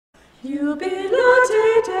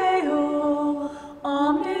Jubilate Deo,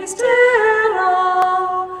 omnis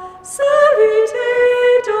terra,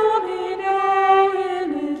 servite Domine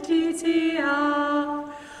in laetitia.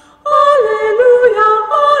 Alleluia,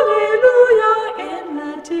 alleluia, in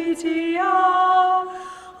laetitia.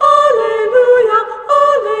 Alleluia,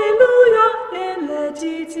 alleluia, in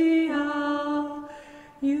laetitia.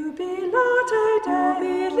 Jubilate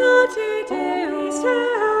Deo,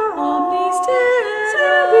 omnis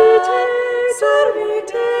terra,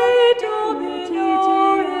 servite Domino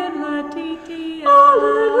in laetitia.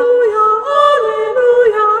 Alleluia,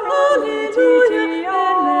 alleluia, alleluia,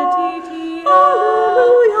 in laetitia.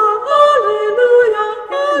 Alleluia, alleluia,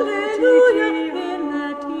 alleluia, in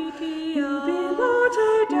laetitia. Jubilate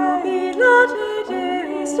Deo,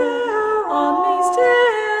 omnis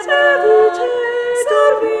terra,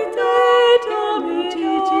 servite Domino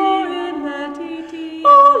in laetitia.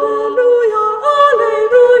 Alleluia,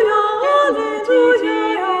 alleluia, alleluia,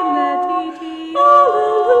 in laetitia.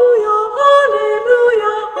 Alleluia,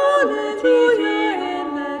 alleluia, alleluia, in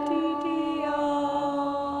laetitia.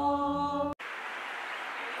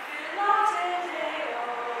 Jubilate Deo,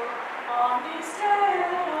 omnis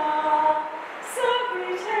terra,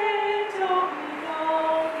 servite Domino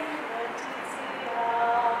in laetitia.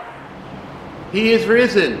 He is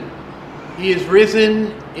risen. He is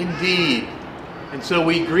risen indeed. And so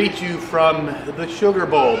we greet you from the Sugar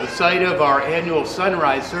Bowl, the site of our annual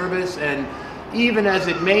sunrise service, and even as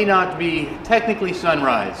it may not be technically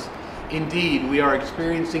sunrise, indeed we are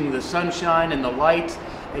experiencing the sunshine and the light,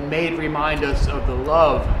 and may it remind us of the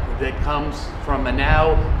love that comes from a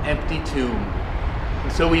now empty tomb.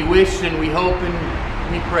 And so we wish and we hope and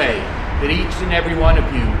we pray that each and every one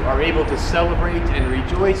of you are able to celebrate and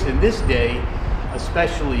rejoice in this day,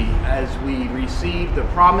 especially as we receive the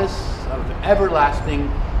promise of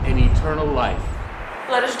everlasting and eternal life.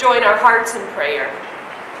 Let us join our hearts in prayer.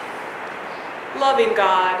 Loving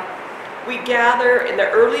God, we gather in the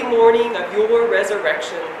early morning of your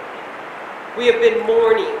resurrection. We have been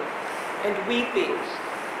mourning and weeping,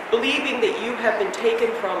 believing that you have been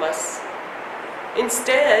taken from us.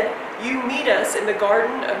 Instead, you meet us in the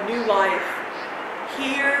garden of new life.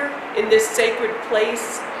 Here, in this sacred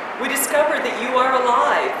place, we discover that you are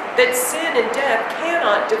alive, that sin and death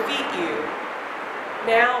cannot defeat you.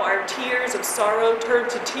 Now our tears of sorrow turn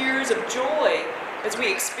to tears of joy as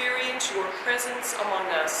we experience your presence among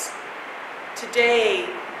us. Today,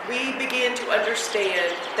 we begin to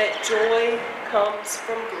understand that joy comes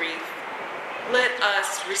from grief. Let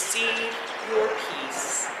us receive your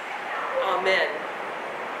peace. Amen.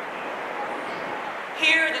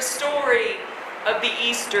 Hear the story of the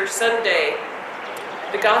Easter Sunday.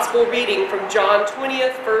 The Gospel reading from John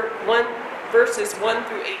 20th, verses 1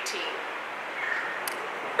 through 18.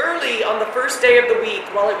 Early on the first day of the week,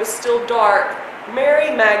 while it was still dark,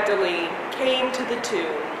 Mary Magdalene came to the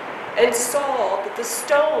tomb and saw that the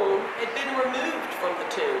stone had been removed from the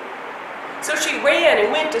tomb. So she ran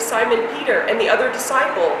and went to Simon Peter and the other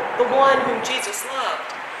disciple, the one whom Jesus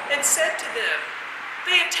loved, and said to them,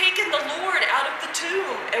 "They have taken the Lord out of the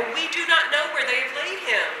tomb, and we do not know where they have laid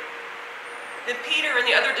him." Then Peter and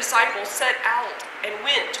the other disciples set out and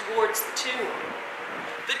went towards the tomb.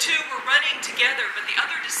 The two were running together, but the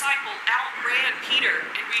other disciple outran Peter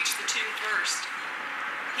and reached the tomb first.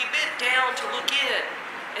 He bent down to look in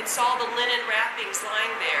and saw the linen wrappings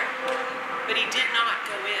lying there, but he did not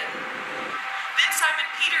go in. Then Simon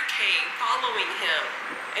Peter came, following him,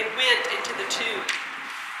 and went into the tomb.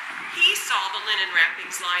 He saw the linen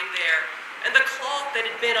wrappings lying there, and the cloth that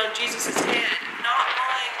had been on Jesus' head, not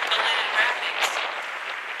lying with the linen wrappings,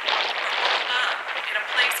 but rolled up in a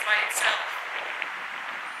place by itself.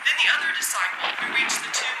 Then the other disciple, who reached the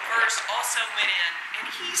tomb first, also went in, and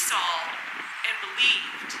he saw and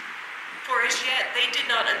believed. For as yet they did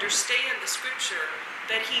not understand the scripture,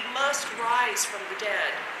 that he must rise from the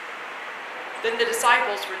dead. Then the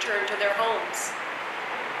disciples returned to their homes.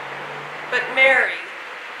 But Mary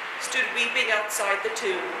stood weeping outside the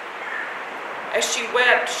tomb. As she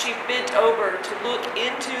wept, she bent over to look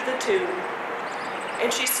into the tomb,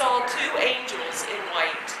 and she saw two angels in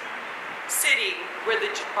white, sitting where the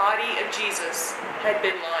body of Jesus had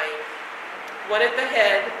been lying, one at the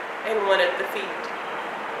head and one at the feet.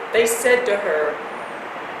 They said to her,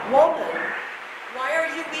 "Woman, why are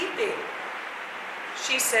you weeping?"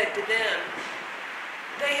 She said to them,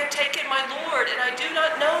 "They have taken my Lord, and I do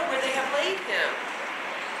not know where they have laid him."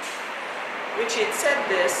 When she had said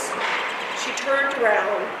this, she turned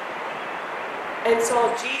around and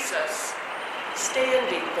saw Jesus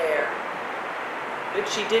standing there, but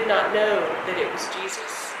she did not know that it was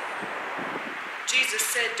Jesus. Jesus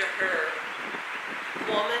said to her,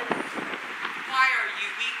 "Woman,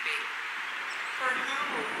 For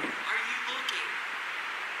whom are you looking?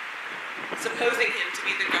 Supposing him to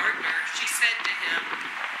be the gardener, she said to him,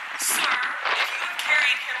 Sir, if you have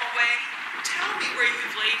carried him away, tell me where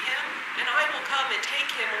you've laid him, and I will come and take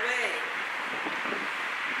him away.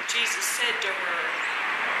 Jesus said to her,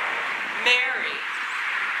 Mary.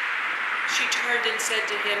 She turned and said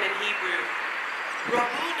to him in Hebrew,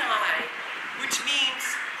 Rabboni, which means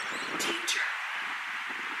teacher.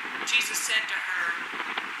 Jesus said to her,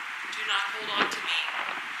 Do not hold on to me,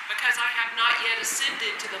 because I have not yet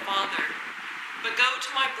ascended to the Father. But go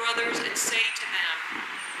to my brothers and say to them,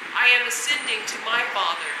 I am ascending to my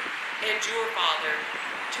Father and your Father,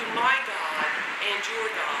 to my God and your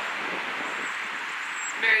God.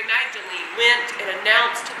 Mary Magdalene went and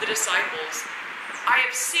announced to the disciples, I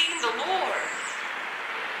have seen the Lord.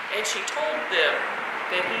 And she told them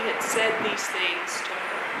that he had said these things to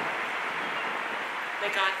her.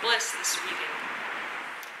 May God bless this reading.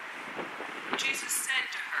 Jesus said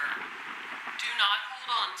to her, Do not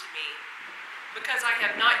hold on to me, because I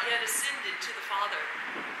have not yet ascended to the Father.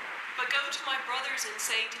 But go to my brothers and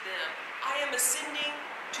say to them, I am ascending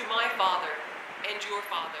to my Father and your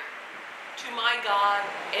Father, to my God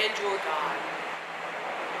and your God.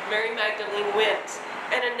 Mary Magdalene went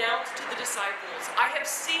and announced to the disciples, I have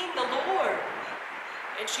seen the Lord.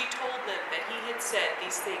 And she told them that he had said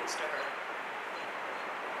these things to her.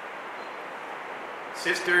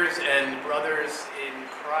 Sisters and brothers in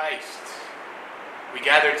Christ, we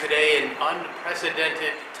gather today in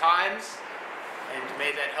unprecedented times, and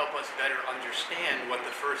may that help us better understand what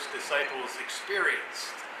the first disciples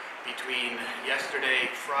experienced between yesterday,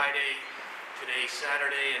 Friday, today,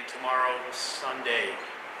 Saturday, and tomorrow, Sunday.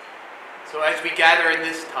 So as we gather in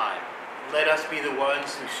this time, let us be the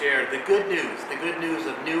ones who share the good news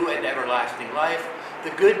of new and everlasting life,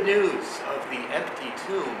 the good news of the empty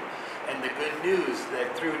tomb, and the good news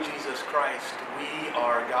that through Jesus Christ we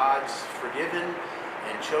are God's forgiven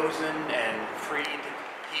and chosen and freed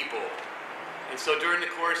people. And so during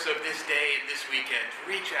the course of this day and this weekend,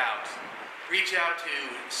 reach out to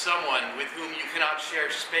someone with whom you cannot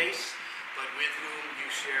share space, but with whom you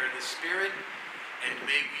share the Spirit, and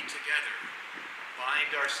may we together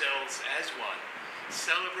bind ourselves as one,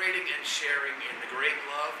 celebrating and sharing in the great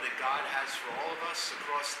love that God has for all of us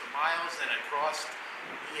across the miles and across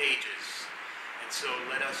the ages. And so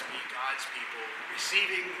let us be God's people,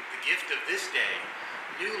 receiving the gift of this day,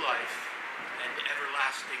 new life and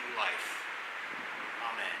everlasting life.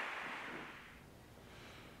 Amen.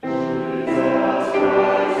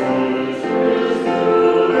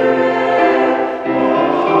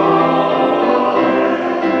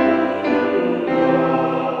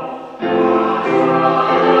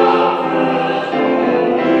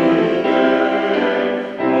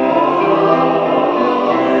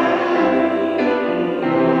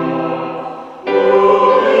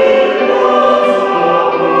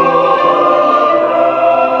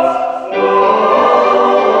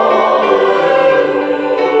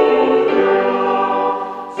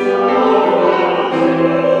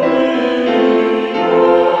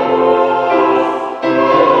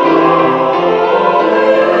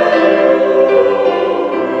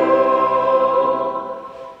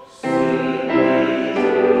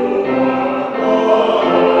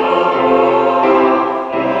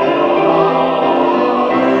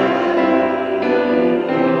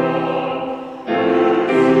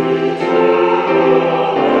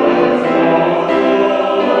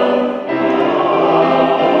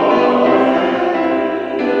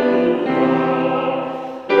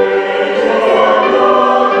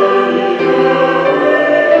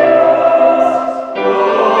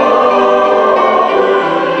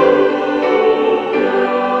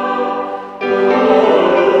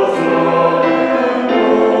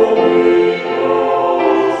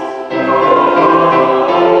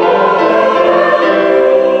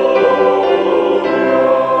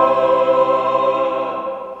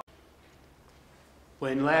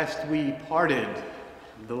 When last we parted,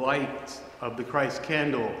 the light of the Christ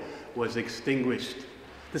candle was extinguished.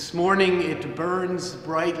 This morning it burns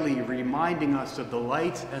brightly, reminding us of the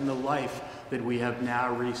light and the life that we have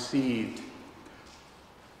now received.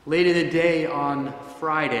 Late in the day on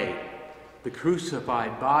Friday, the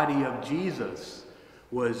crucified body of Jesus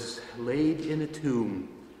was laid in a tomb,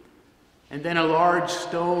 and then a large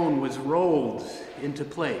stone was rolled into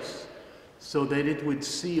place so that it would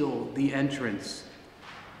seal the entrance.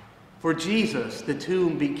 For Jesus, the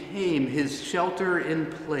tomb became his shelter in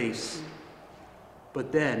place.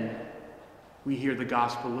 But then we hear the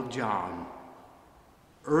Gospel of John.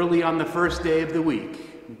 Early on the first day of the week,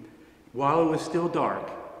 while it was still dark,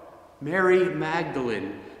 Mary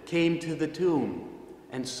Magdalene came to the tomb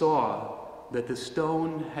and saw that the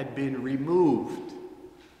stone had been removed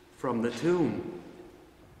from the tomb.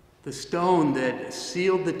 The stone that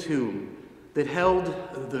sealed the tomb, that held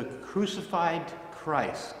the crucified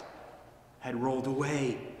Christ, had rolled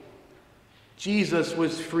away. Jesus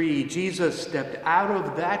was free. Jesus stepped out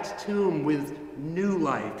of that tomb with new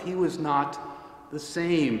life. He was not the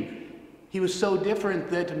same. He was so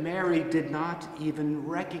different that Mary did not even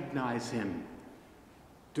recognize him.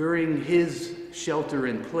 During his shelter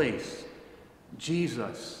in place,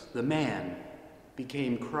 Jesus, the man,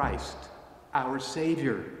 became Christ, our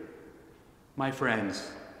Savior. My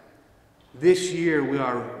friends, this year we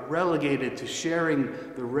are relegated to sharing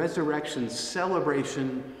the resurrection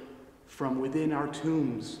celebration from within our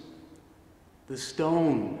tombs. The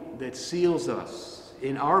stone that seals us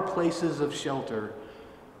in our places of shelter,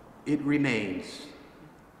 it remains.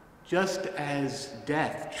 Just as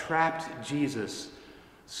death trapped Jesus,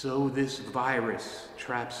 so this virus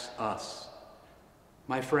traps us.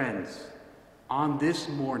 My friends, on this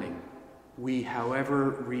morning, we,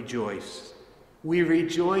 however, rejoice. We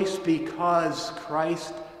rejoice because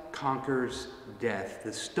Christ conquers death.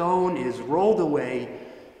 The stone is rolled away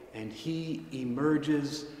and he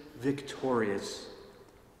emerges victorious.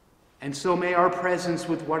 And so may our presence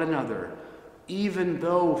with one another, even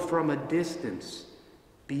though from a distance,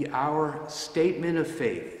 be our statement of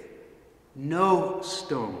faith. No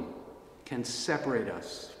stone can separate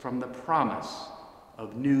us from the promise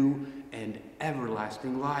of new and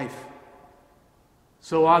everlasting life.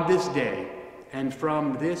 So on this day, and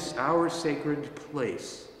from this our sacred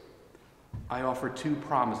place, I offer two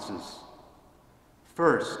promises.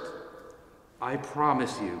 First, I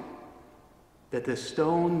promise you that the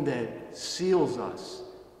stone that seals us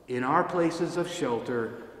in our places of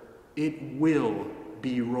shelter, it will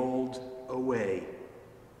be rolled away.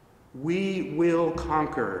 We will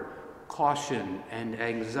conquer caution and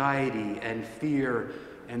anxiety and fear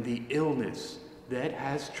and the illness that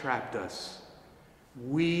has trapped us.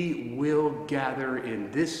 We will gather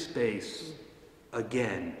in this space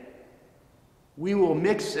again. We will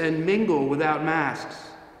mix and mingle without masks.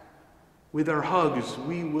 With our hugs,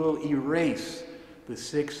 we will erase the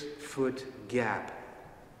 6-foot gap.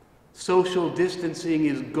 Social distancing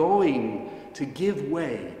is going to give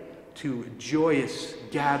way to joyous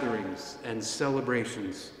gatherings and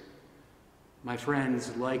celebrations. My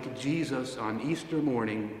friends, like Jesus on Easter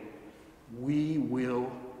morning, we will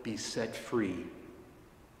be set free.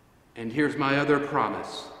 And here's my other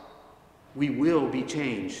promise. We will be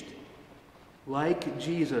changed. Like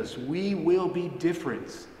Jesus, we will be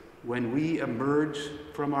different when we emerge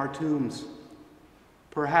from our tombs.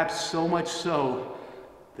 Perhaps so much so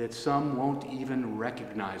that some won't even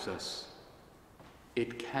recognize us.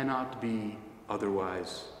 It cannot be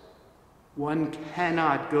otherwise. One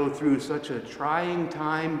cannot go through such a trying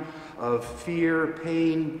time of fear,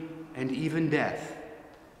 pain, and even death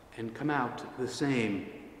and come out the same.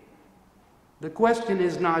 The question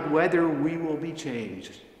is not whether we will be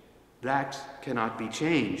changed. That cannot be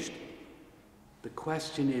changed. The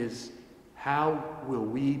question is, how will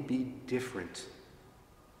we be different?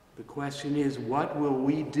 The question is, what will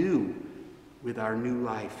we do with our new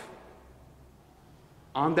life?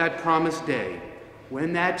 On that promised day,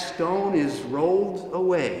 when that stone is rolled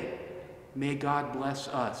away, may God bless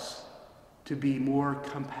us to be more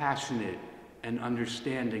compassionate and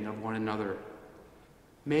understanding of one another.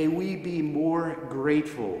 May we be more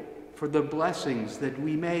grateful for the blessings that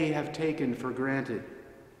we may have taken for granted.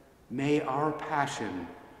 May our passion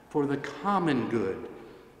for the common good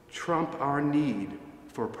trump our need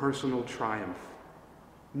for personal triumph.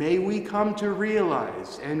 May we come to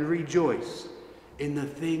realize and rejoice in the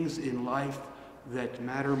things in life that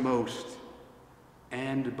matter most.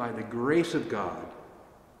 And by the grace of God,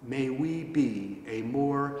 may we be a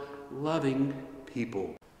more loving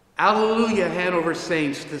people. Alleluia, Hanover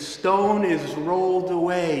Saints, the stone is rolled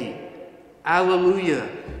away. Alleluia,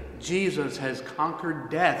 Jesus has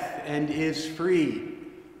conquered death and is free.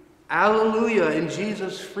 Alleluia, in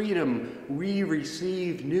Jesus' freedom we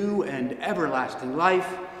receive new and everlasting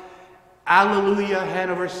life. Alleluia,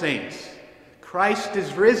 Hanover Saints, Christ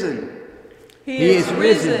is risen. He is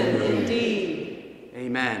risen indeed.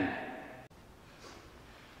 Amen.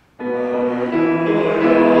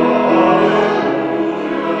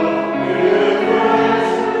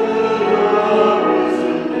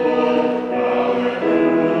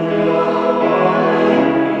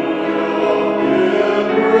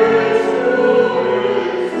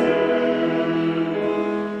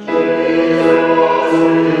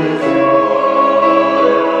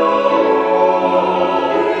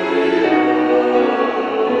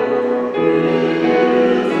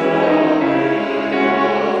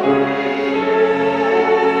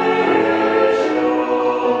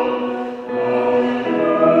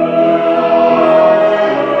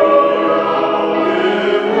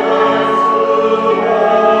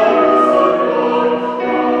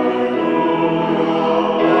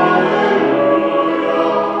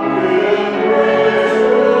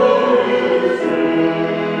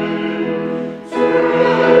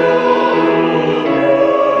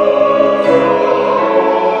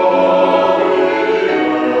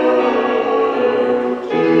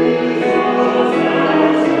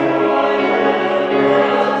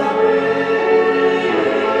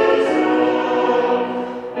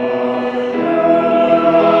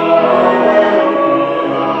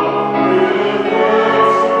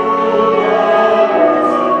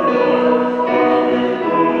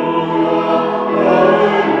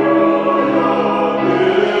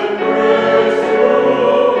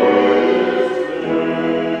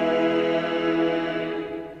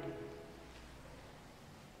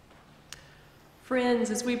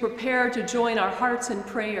 Friends, as we prepare to join our hearts in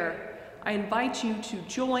prayer, I invite you to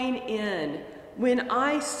join in when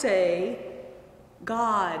I say,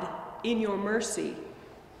 God, in your mercy.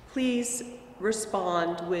 Please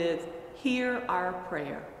respond with, hear our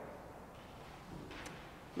prayer.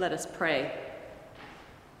 Let us pray.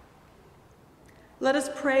 Let us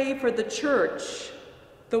pray for the church,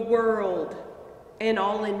 the world, and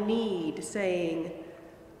all in need, saying,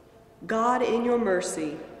 God, in your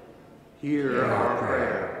mercy, Hear our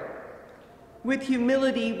prayer. with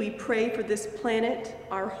humility, we pray for this planet,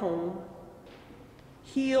 our home.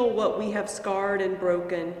 Heal what we have scarred and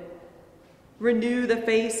broken. Renew the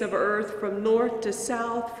face of earth from north to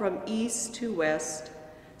south, from east to west,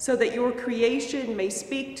 so that your creation may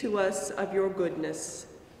speak to us of your goodness.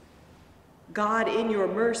 God, in your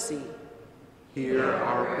mercy, Hear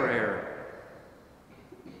our prayer.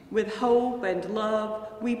 with hope and love,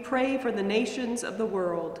 we pray for the nations of the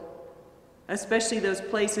world, especially those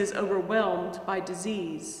places overwhelmed by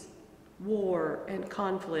disease, war, and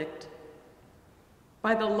conflict.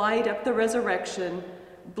 By the light of the resurrection,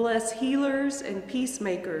 bless healers and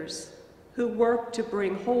peacemakers who work to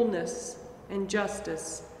bring wholeness and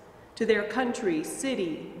justice to their country,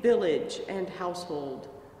 city, village, and household.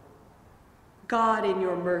 God, in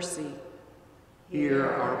your mercy, Hear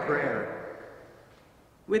our prayer.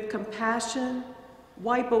 with compassion,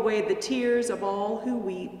 wipe away the tears of all who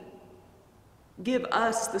weep. Give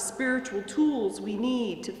us the spiritual tools we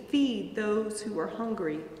need to feed those who are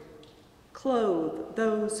hungry, clothe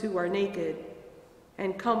those who are naked,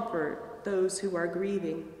 and comfort those who are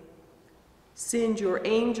grieving. Send your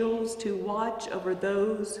angels to watch over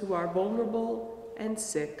those who are vulnerable and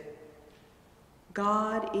sick.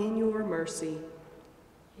 God, in your mercy,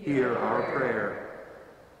 Hear our prayer.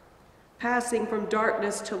 passing from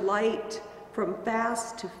darkness to light, from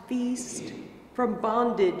fast to feast, from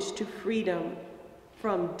bondage to freedom,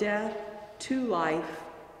 from death to life,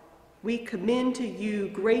 we commend to you,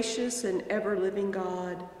 gracious and ever-living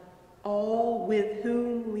God, all with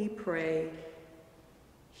whom we pray.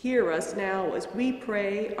 Hear us now as we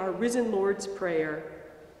pray our risen Lord's Prayer.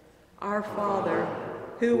 Our Father,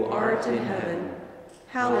 who art in heaven,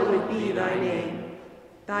 hallowed be thy name.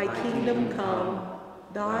 Thy kingdom come,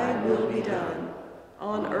 thy will be done,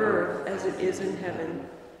 on earth as it is in heaven.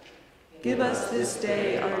 Give us this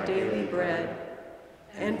day our daily bread,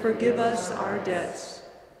 and forgive us our debts,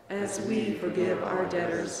 as we forgive our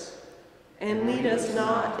debtors. And lead us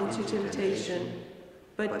not into temptation,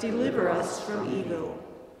 but deliver us from evil.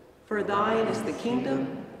 For thine is the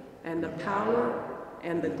kingdom, and the power,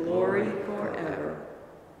 and the glory forever.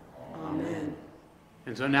 Amen.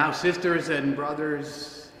 And so now, sisters and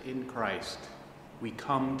brothers in Christ, we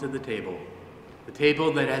come to the table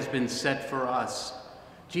that has been set for us.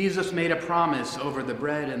 Jesus made a promise over the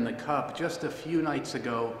bread and the cup just a few nights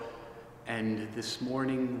ago, and this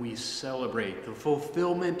morning we celebrate the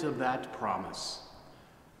fulfillment of that promise.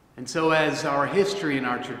 And so as our history and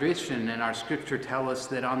our tradition and our scripture tell us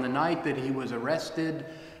that on the night that he was arrested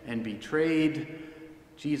and betrayed,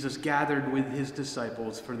 Jesus gathered with his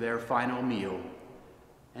disciples for their final meal.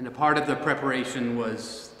 And a part of the preparation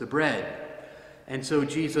was the bread. And so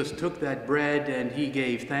Jesus took that bread and he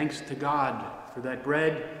gave thanks to God for that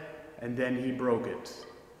bread, and then he broke it.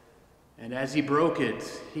 And as he broke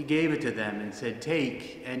it, he gave it to them and said,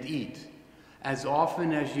 "Take and eat. As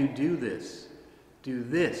often as you do this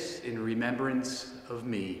in remembrance of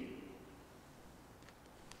me."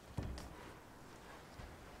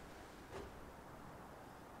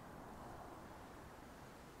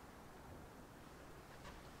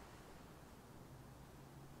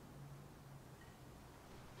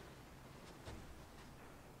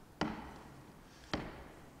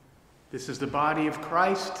 This is the body of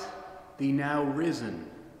Christ, the now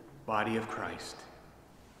risen body of Christ.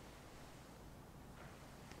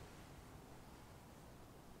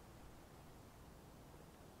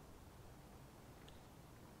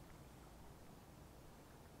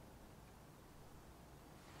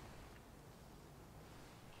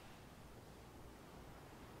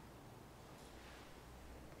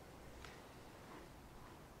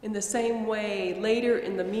 In the same way, later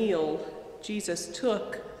in the meal, Jesus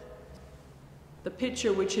took the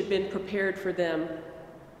pitcher which had been prepared for them,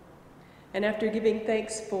 and after giving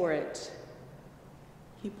thanks for it,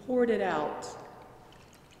 he poured it out,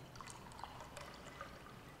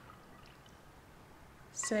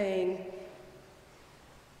 saying,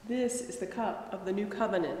 "This is the cup of the new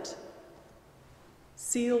covenant,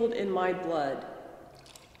 sealed in my blood.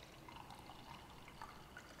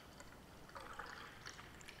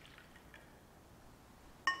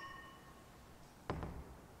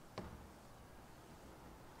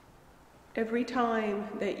 Every time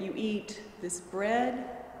that you eat this bread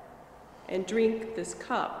and drink this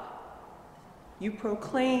cup, you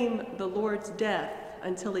proclaim the Lord's death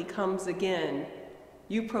until he comes again.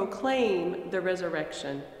 You proclaim the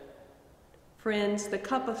resurrection. Friends, the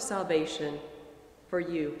cup of salvation for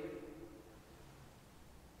you.